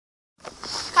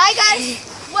Hi guys,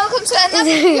 welcome to another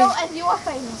video and you are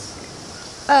famous.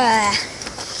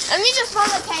 And we just found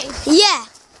a cave. Yeah,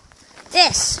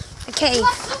 this, a cave. You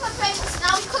are super famous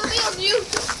now, you can be on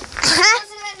YouTube.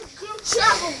 Rosalind Group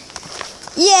Travel.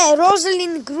 Yeah,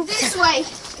 Rosalind Group. This way.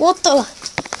 What the?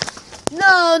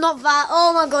 No, not that.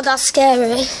 Oh my god, that's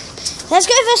scary. Let's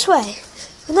go this way.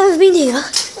 I've never been here.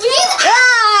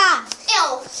 Ah!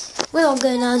 Ew. We're not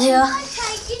going down here.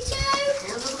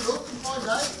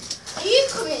 Are you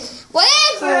coming?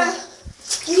 Whatever.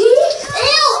 Ew.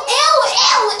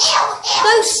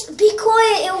 No, be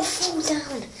quiet, it'll fall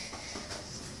down.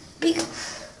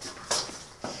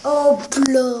 Oh,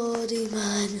 bloody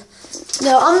man.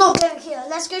 No, I'm not going here.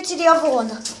 Let's go to the other one.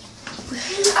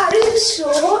 Are you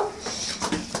sure?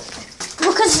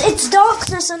 Because it's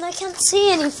darkness and I can't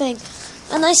see anything.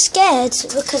 And I'm scared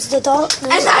because the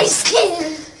darkness. And I'm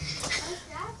scared.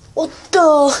 What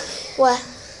the? Where?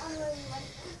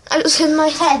 I was in my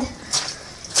head.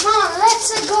 Come on,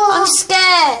 let's go. I'm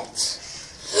scared.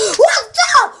 What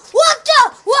the? What the?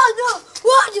 What the?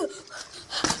 What the?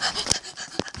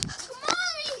 Come on.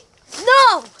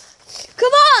 No.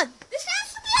 Come on. This has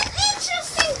to be an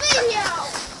interesting video.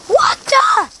 What the?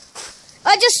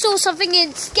 I just saw something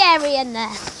scary in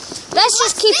there. Let's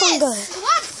just keep on going.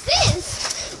 What's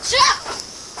this?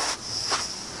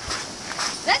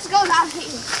 Let's go down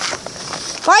here.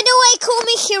 By the way, call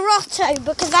me Hiroto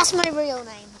because that's my real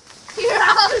name.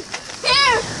 Hiroto.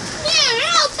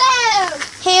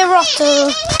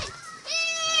 Hiroto.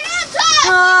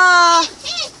 Ah.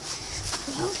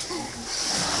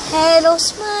 Hello,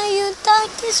 smile,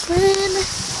 darkest friend.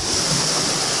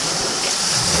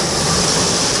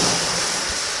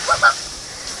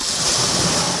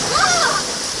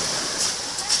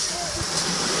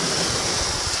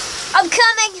 I'm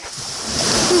coming.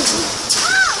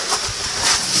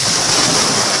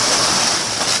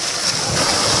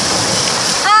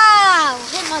 Ow!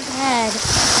 Hit my head.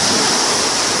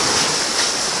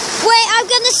 Wait, I'm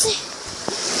gonna see.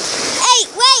 Hey,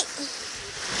 wait!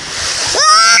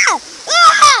 Ah!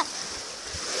 Ah!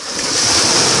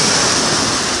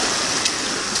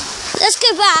 Let's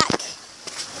go back.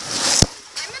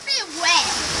 I'm a bit wet.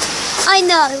 I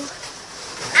know.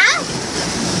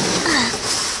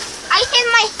 I hit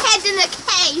my head in a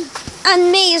cave. And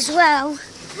me as well.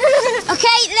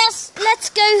 Okay, let's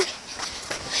go.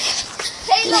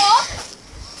 Hey, look.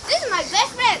 This is my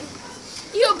best friend.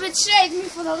 You betrayed me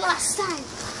for the last time.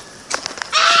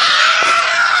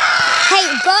 Hey,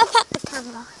 burp at the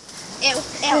camera. Ew.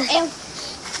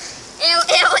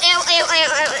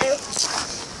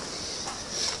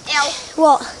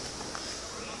 What?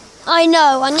 I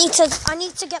know. I need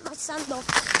to get my sand off.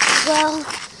 Well,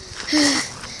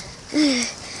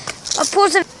 I'll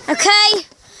pause it. Okay,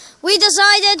 we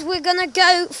decided we're gonna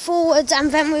go forward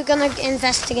and then we're gonna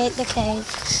investigate the cave.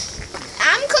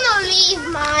 I'm gonna leave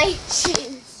my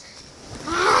shoes.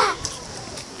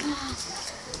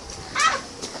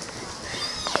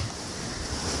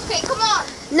 Okay, come on.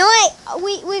 No,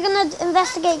 wait. We're gonna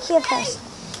investigate here first.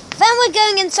 Then we're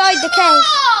going inside the cave.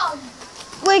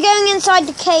 We're going inside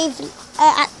the cave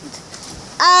at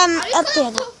the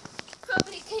end.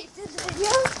 Publicate this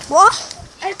video? What?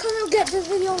 I couldn't get the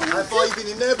video. How far you been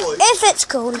in there, boys? If it's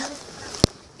cool. Get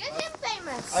him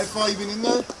famous. How far you been in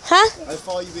there? Huh? How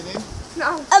far you been in?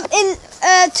 No.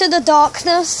 To the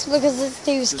darkness because it's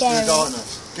too Just scary. in the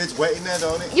darkness. Gets wet in there,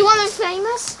 don't it? You want to be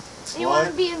famous? You Why? want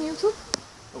to be on YouTube?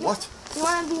 What? You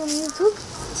want to be on YouTube?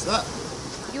 What's that?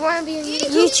 You want to be on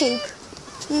YouTube?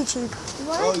 YouTube.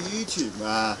 Oh, YouTube.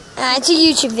 Ah. It's a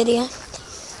YouTube video.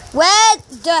 Where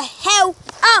the hell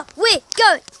are we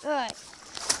going? Alright.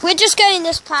 We're just going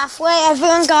this pathway,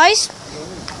 everyone, guys.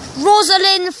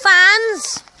 Rosalind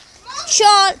fans.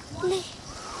 Charlie.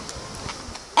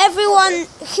 Everyone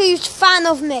who's fan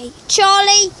of me.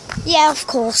 Charlie? Yeah, of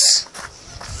course.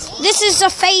 This is a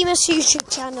famous YouTube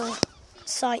channel.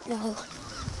 Site now.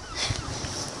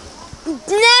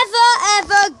 Never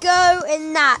ever go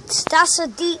in that. That's a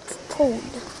deep pool.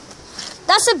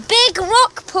 That's a big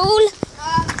rock pool.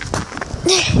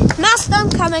 Master, I'm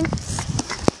coming.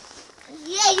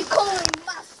 Yeah, you call me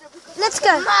master because Let's I'm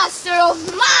go. the master of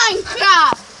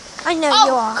Minecraft. I know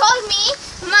you are. Call me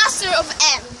master of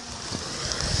M.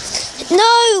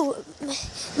 No,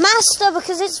 master,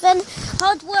 because it's been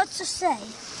hard word to say.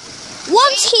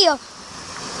 What's here?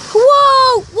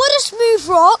 Whoa, what a smooth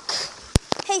rock.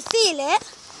 Hey, feel it.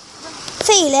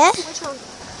 Feel it. Which one?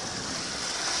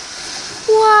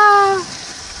 Wow.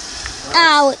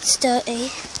 Ow, it's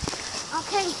dirty.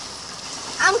 Okay.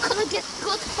 I'm gonna get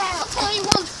good help. I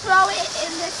won't throw it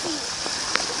in the sea.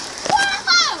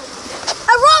 Whoa!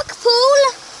 A rock pool?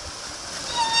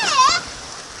 Yeah!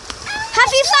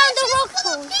 Have you found the rock I'm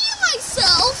pool? gonna pee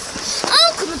myself.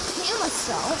 I'm gonna pee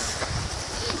myself.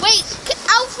 Wait,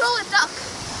 I'll throw a duck.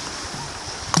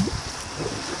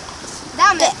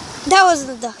 Damn it. That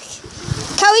wasn't a duck.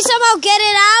 Can we somehow get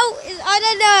it out? I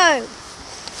don't know.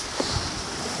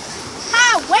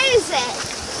 How? Where is it?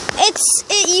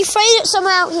 You throw it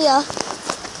somewhere out here.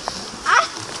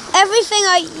 Everything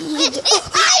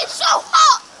It's so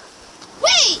hot.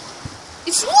 Wait,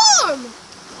 it's warm.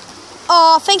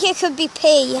 Oh, I think it could be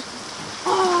pee.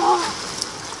 Oh.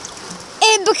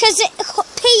 Because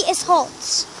pee is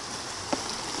hot.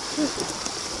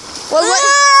 Well,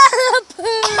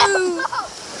 poo.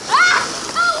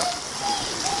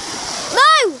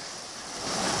 No!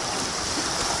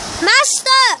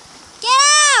 Master! Get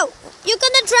out! You're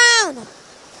gonna drown!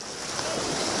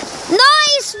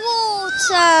 Nice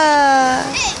water!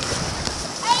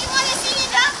 Hey, you wanna see the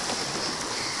duck?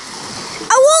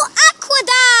 I want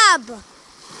aquadab!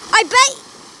 I bet...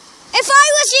 If I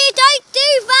was you, don't do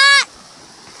that!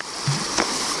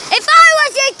 If I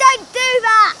was you, don't do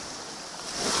that!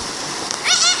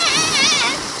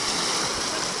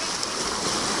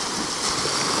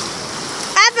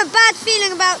 I have a bad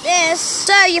feeling about this.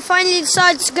 So you finally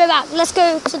decided to go back. Let's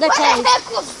go to the cave. What the heck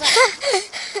was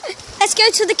that? Let's go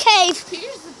to the cave.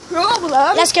 Here's the problem.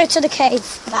 Let's go to the cave.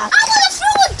 Back. I wanna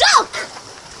throw a duck.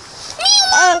 Me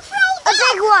wanna throw a duck. A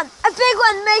big one. A big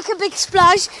one. Make a big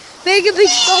splash. Make a big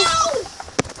splash.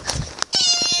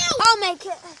 Ew. I'll make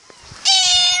it.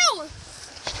 Ew.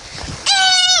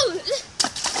 Ew.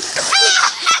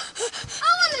 I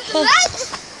wanna do that.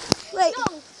 Wait. No.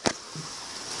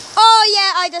 Oh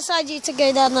yeah, I decided to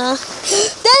go down there.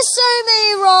 There's so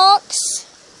many rocks.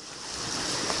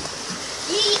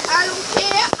 I don't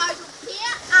care. I don't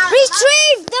care.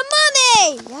 Retrieve the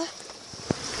money.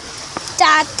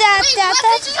 Da, da, Wait, da, what da.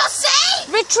 did you just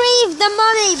say? Retrieve the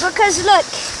money because look.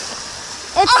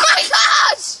 It's, Oh my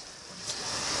gosh!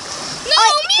 No,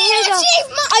 here you go. retrieve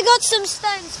my... I got some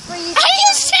stones for you. Are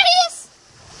you serious?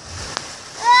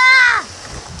 Ah!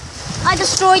 I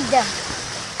destroyed them.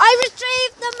 I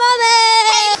retrieved the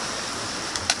money.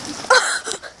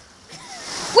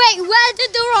 Wait, where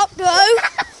did the rock go?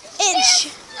 Inch.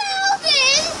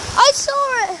 Exploded. I saw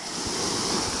it.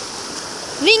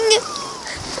 Ring.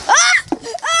 Ah!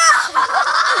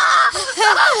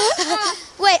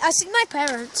 Wait, I see my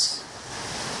parents.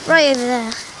 Right over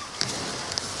there.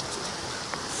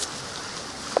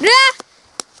 Yeah.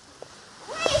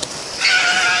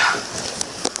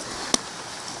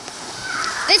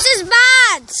 This is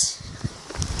bad.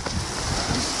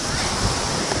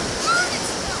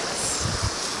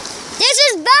 This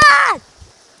is bad.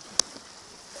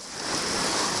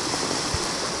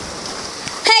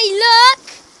 Hey, look.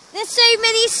 There's so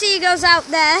many seagulls out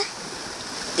there.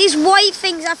 These white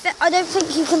things, I don't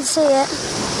think you can see it.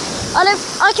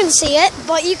 I can see it,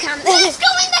 but you can't. Let's go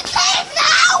in the cave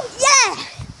now. Yeah.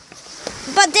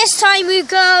 But this time we'll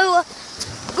go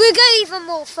even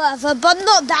more further, but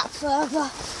not that further.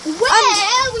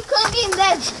 Well, we could be in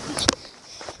that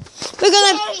We're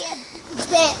gonna.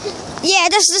 bit. Yeah,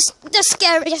 this is the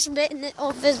scariest bit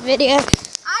of this video.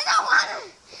 I don't want to.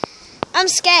 I'm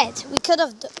scared. We could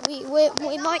have. We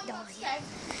might die.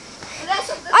 I'm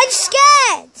I'm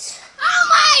scared. Oh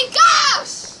my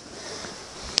gosh!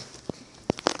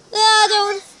 No, I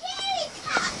don't.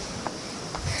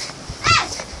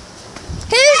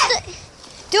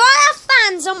 Do I have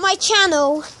fans on my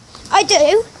channel? I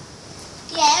do.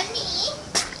 Yeah, me.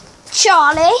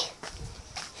 Charlie.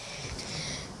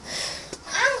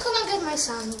 I'm gonna get my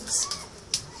sandals.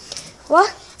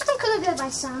 What? I'm gonna get my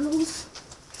sandals.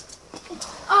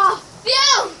 Oh,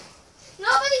 phew!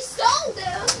 Nobody stole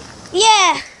them.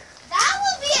 Yeah. That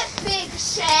would be a big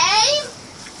shame.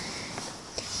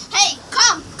 Hey,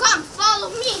 come, follow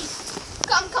me.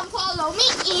 Come, follow me.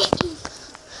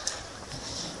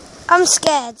 I'm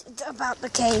scared about the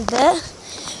cave bit.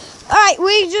 Alright,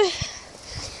 we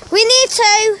need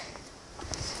to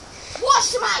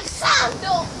Wash my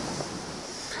sandal.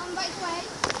 By the way.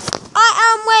 I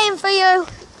am waiting for you.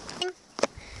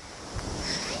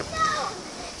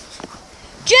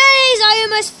 Jeez, I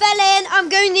almost fell in. I'm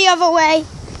going the other way.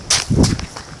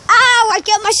 Ow, I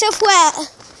got myself wet.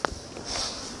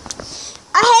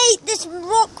 I hate this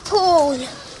rock pool.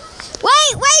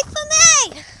 Wait for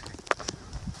me.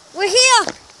 We're here.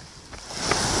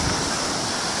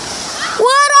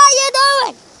 What are you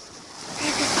doing?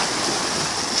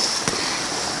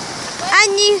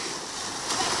 And you...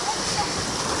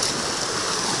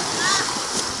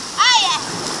 Oh yeah,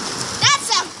 that's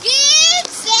some good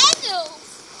sandals.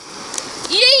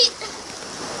 Yeet.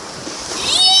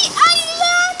 Yeet, I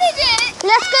landed it.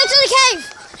 Let's go to the cave.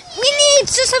 We need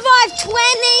to survive 20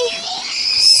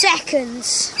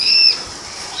 seconds.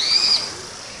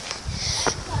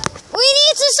 We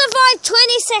need to survive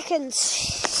 20 seconds.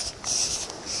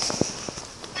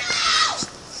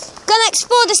 Gonna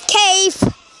explore this cave.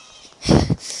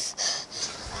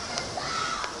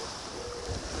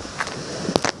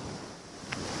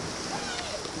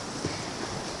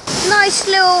 Nice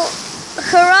little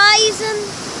horizon.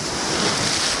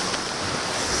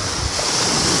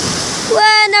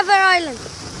 We're another island.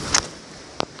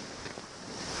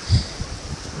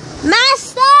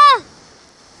 Master!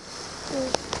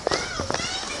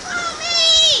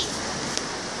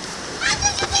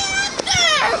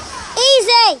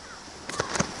 Easy!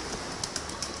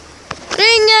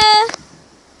 Ringer!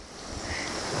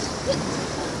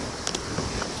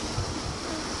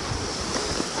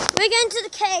 We're going to the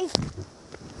cave.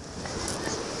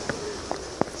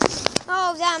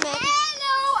 Oh, damn it.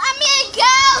 Hello,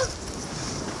 amigo!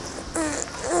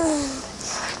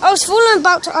 I was falling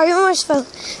about to, I almost fell.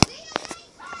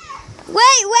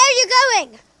 Wait, where are you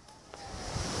going?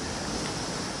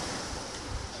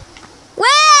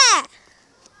 Where?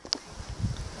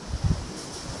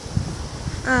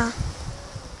 Ah,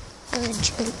 what a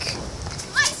joke.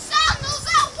 My sandals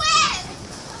are wet!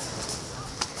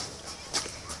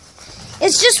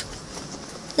 It's just,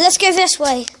 let's go this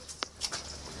way.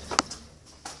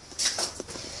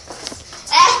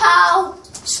 Ow!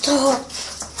 Stop.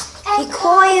 Be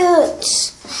quiet.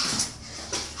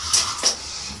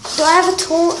 Do I have a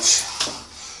torch?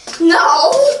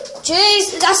 No!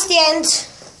 Jeez, that's the end.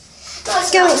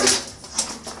 Let's Go in.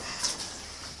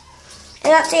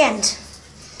 And that's the end.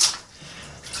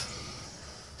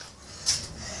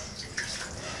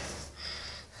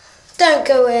 Don't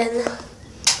go in.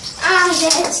 Ah,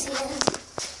 yes,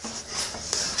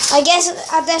 yes. I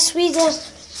guess we just...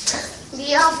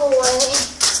 The other way.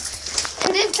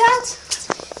 And if that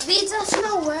leads us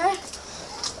nowhere,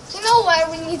 you know where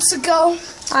we need to go.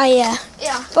 Ah, yeah.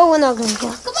 Yeah. But we're not going to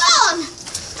go. Come on!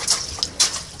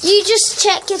 You just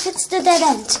check if it's the dead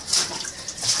end.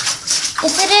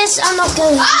 If it is, I'm not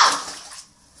going. Ah!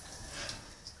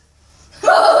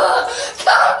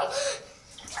 Come!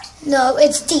 No,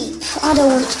 it's deep. I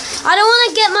don't want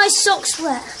to get my socks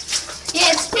wet.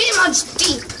 Yeah, it's pretty much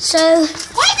deep. So,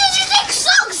 Why did you take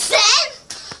socks then?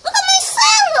 Look at my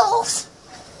sandals!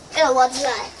 Ew, what's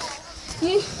that?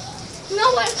 You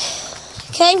know what?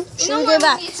 okay, should we go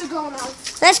back? We need to go now.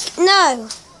 Let's, no.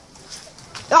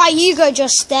 Ah, you go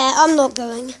just there. I'm not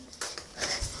going.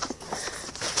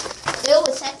 Ew,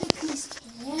 it's technically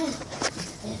scary.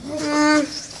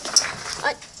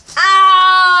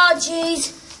 Ah,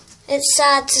 jeez. It's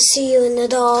sad to see you in the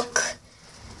dark.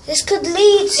 This could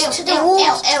lead to the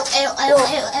water.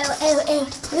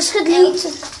 This could lead to...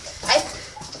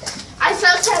 I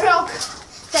felt a rock.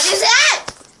 That is it!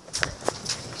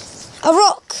 A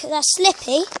rock that's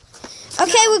slippy.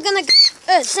 Okay, we're gonna...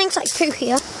 it stinks like poo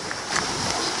here.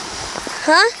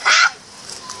 Huh?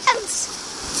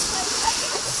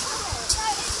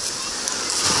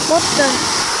 What the...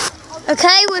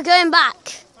 Okay, we're going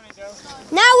back.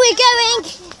 Now we're going...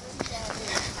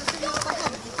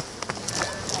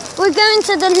 We're going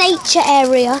to the nature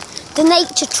area. The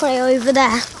nature trail over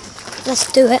there. Let's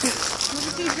do it.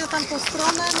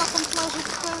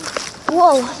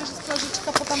 Whoa.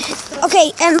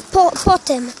 Okay, pot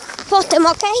him,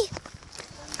 okay?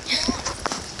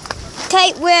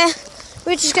 Okay,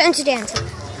 we're just going to the end.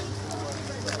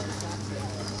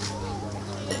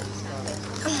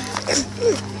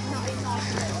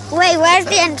 Wait, where's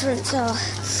the entrance? Oh.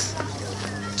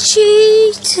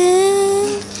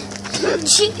 Cheating.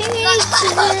 Cheating.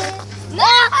 No!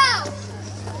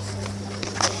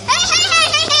 Hey!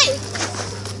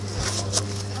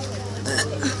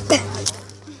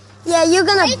 Yeah, you're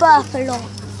gonna burp a lot.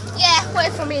 Yeah,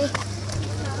 wait for me.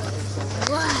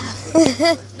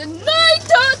 The night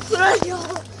trail!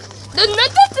 The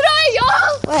night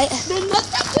trail! Wait. The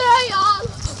night trail!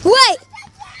 Wait!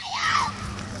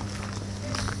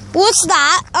 What's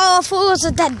that? Oh, I thought it was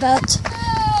a dead bird.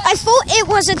 I thought it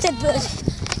was a dead bird.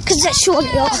 Because it's surely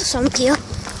awesome here.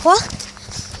 What?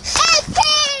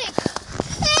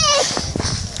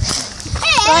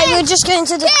 Right, we're just going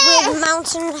to this weird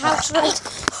mountain house road.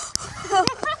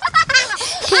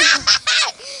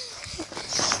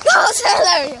 That was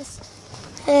hilarious.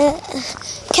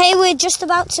 Okay, we're just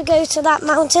about to go to that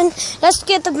mountain. Let's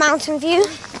get the mountain view.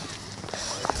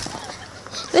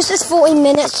 This is 40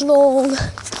 minutes long.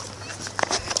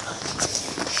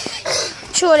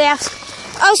 Surely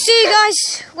I'll see you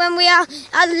guys when we are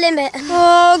at the limit.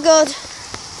 Oh god.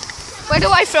 Where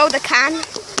do I throw the can?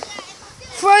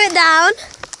 Throw it down.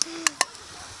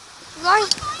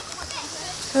 Right.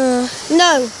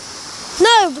 No.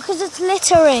 No, because it's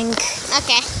littering.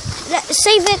 Okay.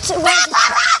 Save it.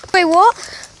 Wait, what?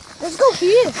 Let's go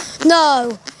here.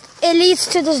 No. It leads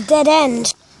to this dead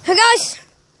end. Hey, guys.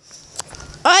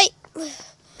 Alright.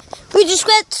 We just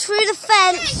went through the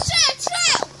fence.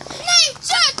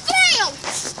 Nature trail.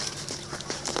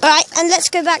 Alright, and let's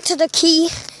go back to the key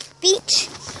beach.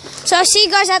 So I'll see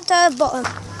you guys at the bottom.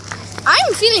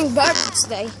 I'm feeling burped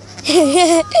today.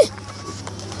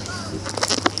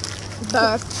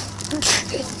 Burp.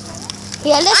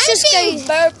 Yeah, let's just go.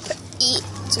 Burp eat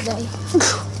today.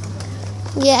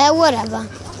 Yeah, whatever.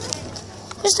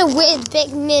 Just a weird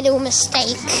big middle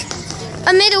mistake.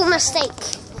 A middle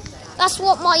mistake. That's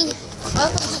what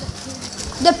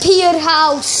the pier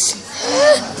house.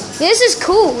 This is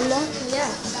cool. Yeah.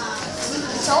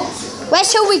 So? Where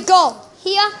shall we go?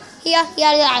 Here? Here?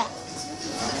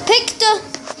 Pick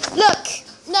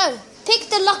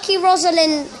the Lucky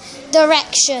Rosalind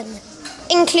direction,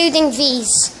 including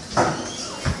these.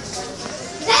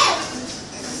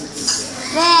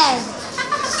 There.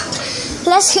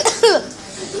 Let's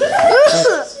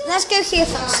go here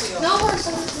first.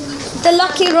 The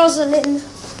Lucky Rosalind.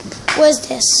 Where's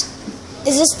this?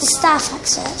 Is this the staff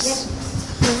access? Yes.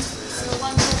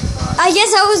 I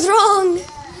guess I was wrong.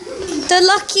 The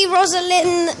Lucky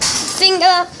Rosalind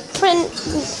fingerprint.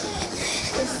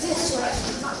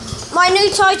 My new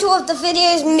title of the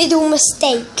video is Middle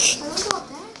Mistake.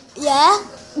 Yeah?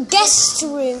 Guest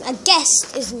room. A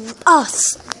guest is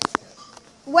us.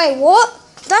 Wait, what?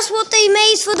 That's what they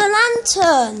made for the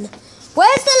lantern.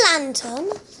 Where's the lantern?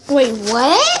 Wait,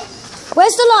 what?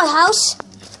 Where's the lighthouse?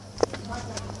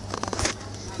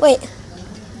 Wait.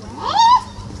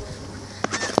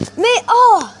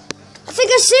 I think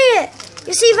I see it.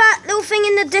 You see that little thing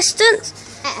in the distance?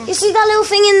 You see that little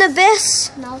thing in the abyss?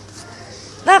 No.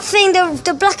 That thing,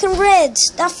 the black and red.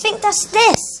 I think that's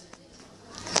this.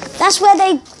 That's where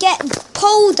they get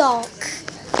pole dark.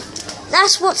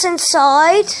 That's what's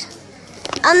inside.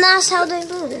 And that's how they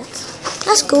build it.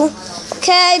 That's cool.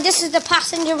 Okay, this is the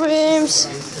passenger rooms.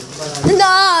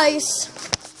 Nice.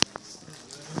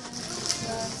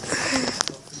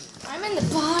 I'm in the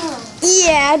bar.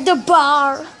 Yeah, the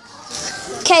bar.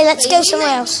 Okay, let's go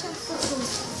somewhere else.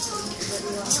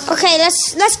 Okay,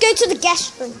 let's go to the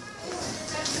guest room.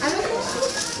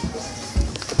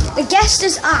 The guest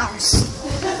is ours.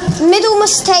 Middle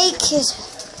mistake is.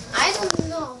 I don't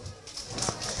know.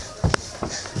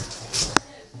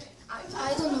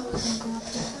 I don't know.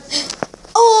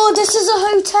 Oh, this is a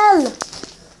hotel.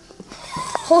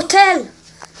 Hotel.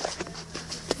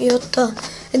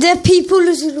 There are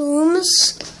people's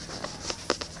rooms.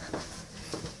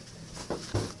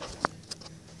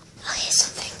 I hear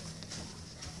something.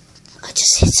 I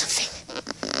just heard something.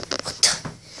 What the?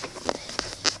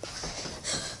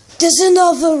 There's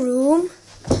another room.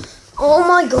 Oh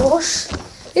my gosh.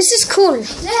 This is cool.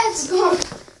 Let's go.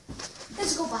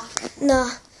 Let's go back.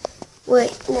 Nah.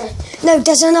 Wait, no. No,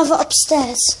 there's another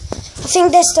upstairs. I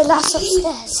think there's the last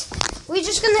upstairs. We're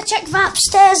just going to check that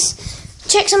upstairs.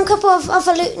 Check some couple of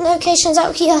other locations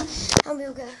out here. And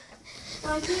we'll go.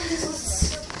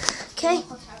 Okay.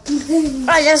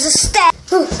 Right, there's a stair.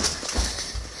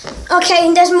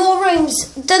 Okay, there's more rooms.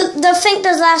 I think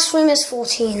the last room is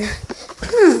 14.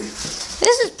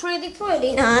 This is pretty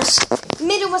nice.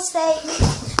 Middle mistake.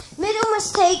 Middle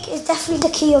mistake is definitely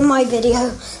the key of my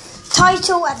video.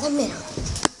 Title at the middle.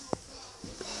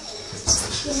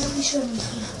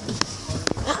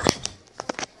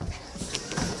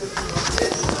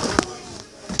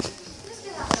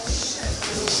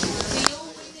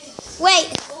 Wait.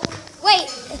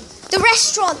 The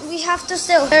restaurant we have to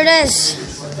still. There it is.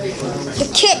 The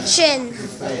kitchen.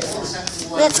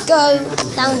 Let's go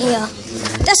down here.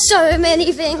 There's so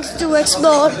many things to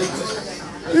explore.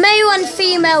 Male and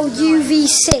female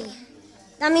UVC.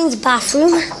 That means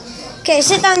bathroom. Okay,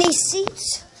 sit down these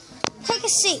seats. Take a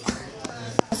seat.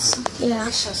 Yeah.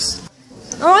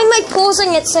 Why am I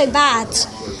pausing it so bad?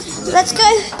 Let's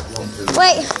go.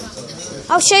 Wait.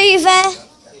 I'll show you there.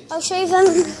 I'll show you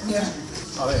them. Yeah.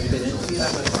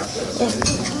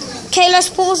 Okay, let's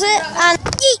pause it and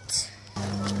eat.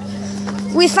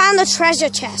 We found a treasure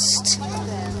chest.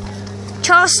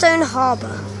 Charlestown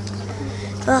Harbour.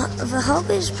 The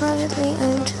harbour is privately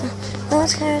owned.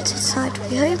 North Heritage Site.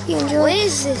 We hope you enjoy. What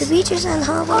is this? The beaches and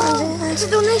harbour. It's a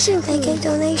donation. Make a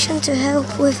donation to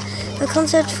help with the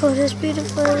concept for this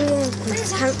beautiful area.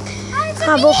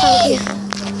 Harbour, thank you.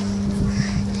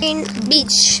 In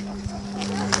beach.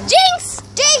 Jinx!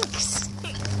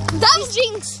 Double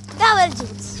jinx.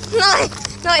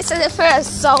 No, it's the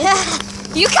first, so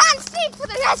you can't sleep for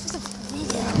the rest of the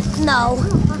video. No,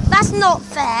 that's not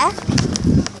fair.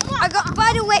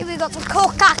 By the way, we got the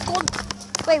Coca-Cola.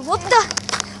 Wait, what the?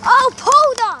 Oh,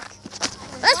 Poldark.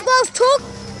 That's what I was talking.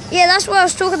 Yeah, that's what I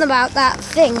was talking about. That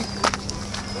thing.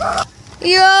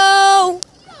 Yo,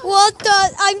 what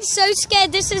the? I'm so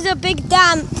scared. This is a big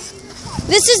damp.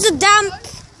 This is a damp.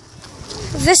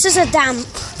 This is a damp,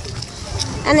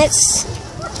 and it's.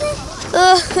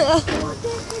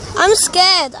 I'm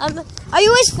scared. I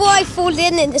always thought I'd fall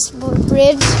in this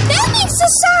bridge. That makes the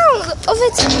sound of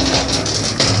it.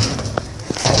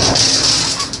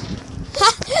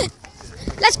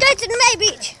 Let's go to the May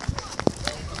Beach.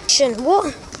 What?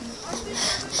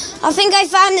 I think I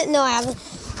found it. No, I haven't.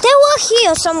 They were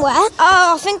here somewhere.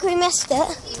 Oh, I think we missed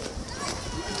it.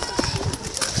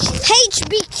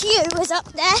 HBQ is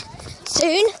up there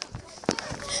soon.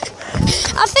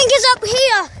 I think it's up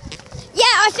here.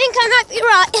 Yeah, I think I might be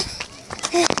right.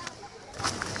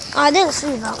 I didn't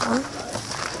see that one.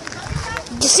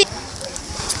 You see?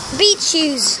 Beach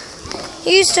shoes.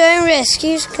 Use to own risk.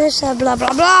 Use to blah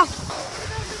blah blah.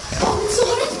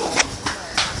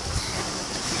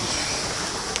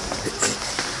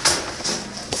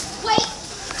 Wait.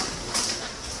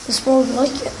 This won't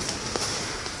like it.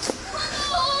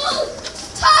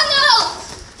 Tunnel!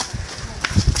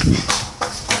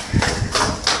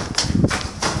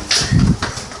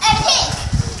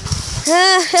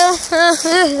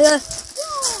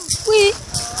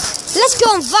 Let's go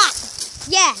on that.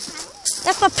 Yeah,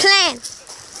 that's my plan.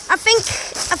 I think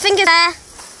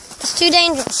it's too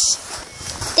dangerous.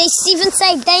 They even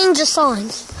say danger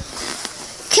signs.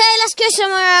 Okay, let's go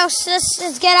somewhere else.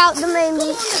 Let's get out the main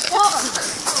beach.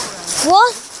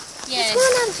 What? Yeah. Let's go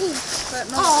on beach.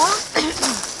 Oh,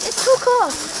 it's too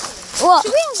cold. What?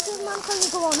 Should we have the man come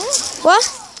and go on it? What?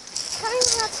 Can we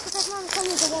have the man come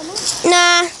and go on it?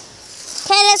 Nah.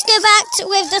 Okay, let's go back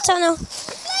with the tunnel.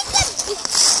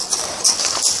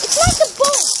 It's like a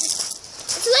boat.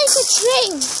 It's like a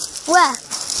train. Where?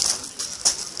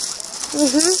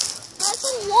 There's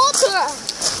some water.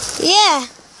 Yeah.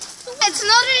 It's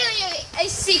not really a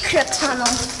secret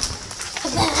tunnel.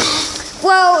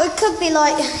 Well, it could be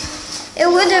like, it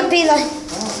wouldn't be like,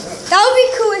 that would be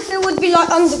cool if it would be like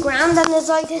underground and there's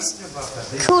like this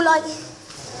cool like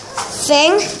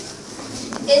thing.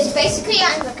 It's basically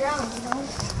underground, you know?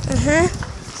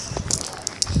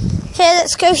 Okay,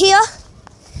 let's go here.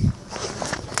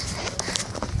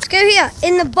 Let's go here,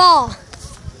 in the bar.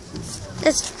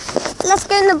 Let's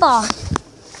go in the bar.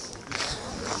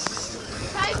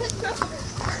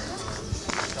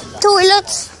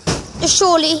 Toilets,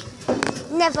 surely,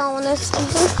 never on a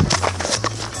something.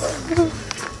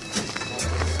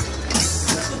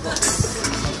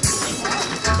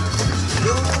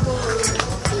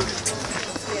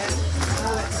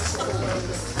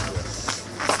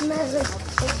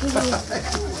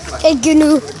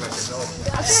 Eggnoo.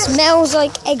 Smells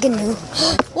like eggnoo.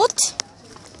 What?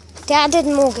 Dad did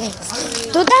more games.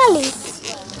 Dodali.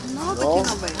 No,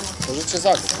 możecie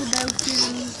zagrać.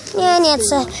 Nie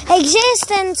chcę. Ej, gdzie jest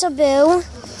ten, co był?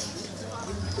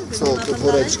 Co, te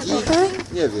woreczki?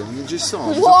 Nie wiem, gdzieś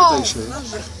są. Zapytaj się.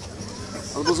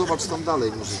 Albo zobacz tam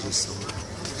dalej, może gdzieś są.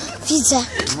 Widzę.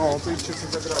 No, to idźcie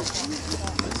sobie zagrać.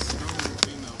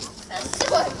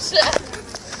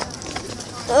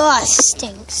 Oh, it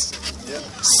stinks.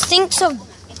 Stinks of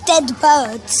dead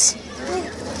birds.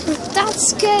 That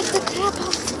scared the crap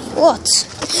out of me. What?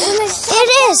 It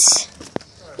is.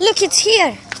 Look, it's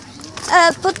here.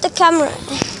 Put the camera.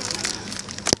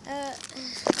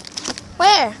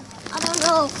 Where? I don't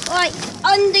know. Right,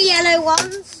 on the yellow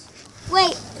ones.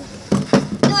 Wait.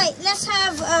 No, wait, let's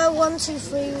have 1, 2,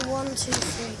 3, 1, 2,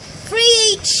 3. 3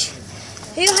 each.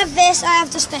 You have this. I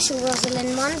have the special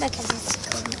Rosalind one because it's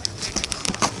cool.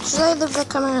 Should I leave the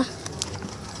camera?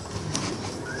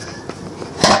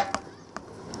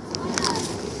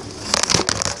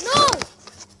 No!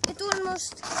 It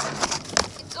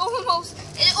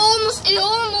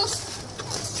almost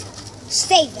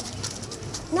stayed there.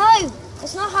 No,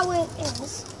 it's not how it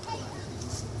is.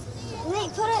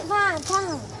 Nate, put it down.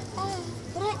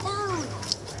 Put it down.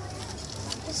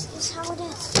 This is how it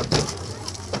is.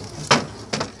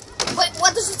 Wait,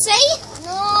 what does it say?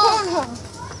 No.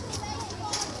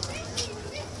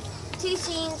 2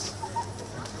 scenes,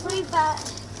 3 bag,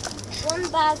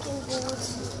 1 bag in boards.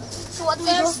 So what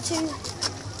There's there's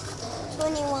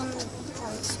 21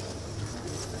 pounds.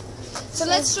 So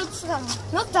let's shoot them.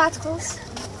 Not that close.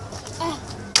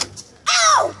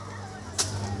 Ow!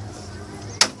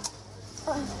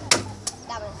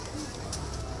 Damn it.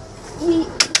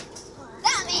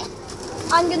 Damn it!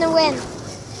 I'm gonna win.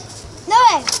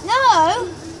 No!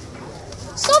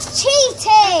 Stop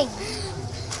cheating!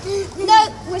 No,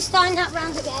 we're starting that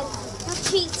round again. You're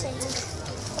cheating.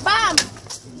 But Bam!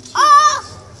 Oh!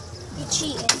 You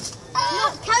cheated.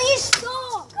 Look, can you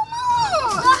stop? Come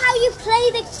on! Not how you play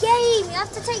the game. You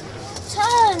have to take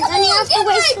turns. Come and you on, have get to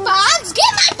waste my bags!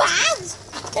 Get my bags!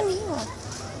 them here.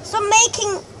 Stop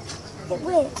making it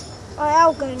weird. Alright,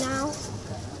 I'll go now.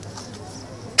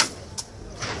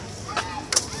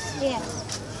 Yeah.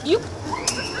 You.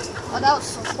 Oh, that was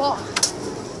so fun.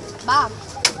 Bam.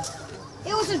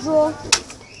 It was a draw.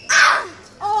 Ah!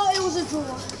 Oh, it was a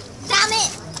draw. Damn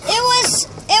it! It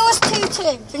was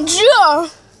 2-2. Draw!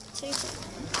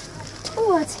 2-2.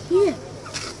 Oh, it's here.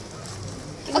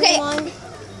 Give Okay. me one.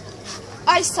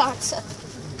 I start.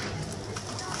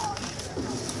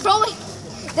 Throwing.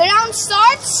 The round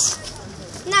starts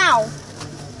now.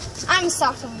 I'm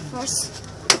starting first.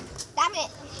 Damn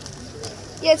it.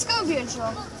 Yeah, it's gonna be a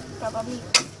draw, probably.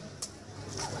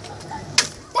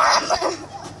 Damn!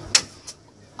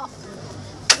 Oh.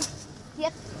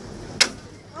 Yep.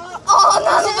 Oh,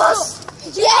 none of us!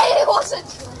 Yeah, it was a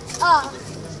draw.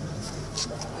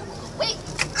 Wait,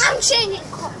 I'm changing.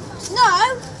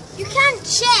 No, you can't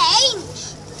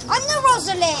change. I'm the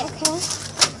Rosalind. Okay.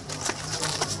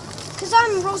 Because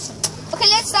I'm Rosalind. Okay,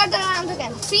 let's start the round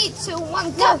again. 3, 2,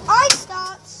 1, go! No, I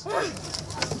start.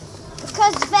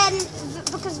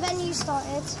 Because then you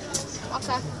started.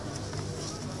 Okay.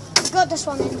 Got this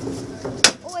one in.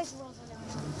 Always Rosalind.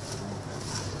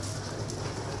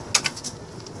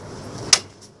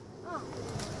 Oh.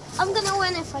 I'm gonna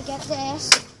win if I get this.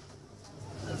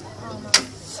 Oh no.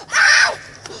 Ow!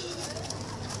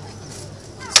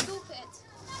 Stupid.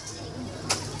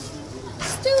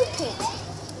 Stupid.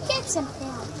 Get some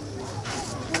help.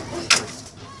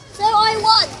 So I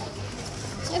won.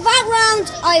 So that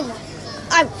round I won.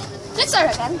 I won. Let's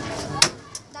start again.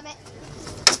 Damn it.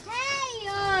 Hey!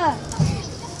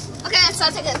 Okay, let's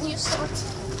start again. You start.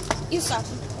 You start.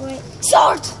 Wait.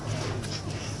 Start!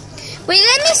 Wait,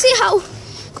 let me see how.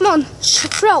 Come on,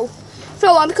 throw.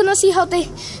 Throw. I'm gonna see how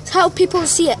people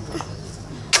see it.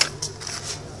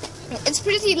 It's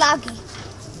pretty laggy.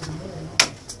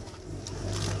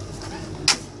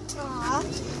 Aw,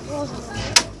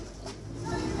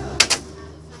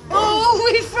 oh,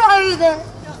 we froze it.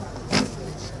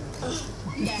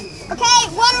 Okay,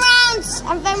 1 round,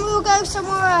 and then we'll go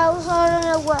somewhere else. I don't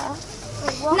know where.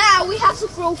 Wait, what? Now we have to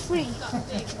throw 3.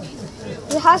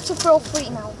 We have to throw 3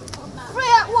 now. 3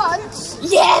 at once?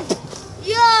 Yep.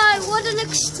 Yeah, what an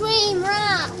extreme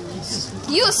round.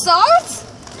 You start.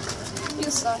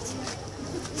 You start.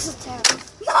 This is terrible.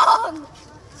 No.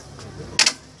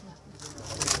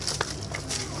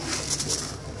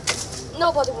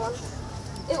 Nobody won.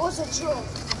 It was a draw.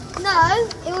 No,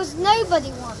 it was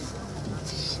nobody won.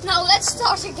 Now let's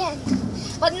start again.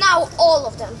 But now all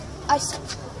of them. I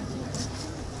start.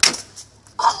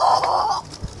 Oh!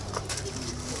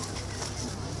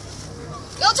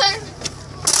 Your turn.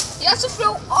 You have to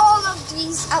throw all of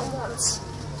these at once.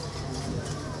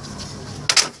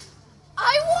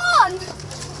 I won!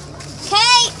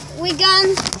 Okay, we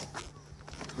gone.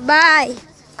 Bye.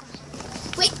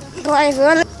 Wait. Bye,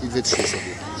 everyone. I wytrzyj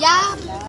sobie. Yeah.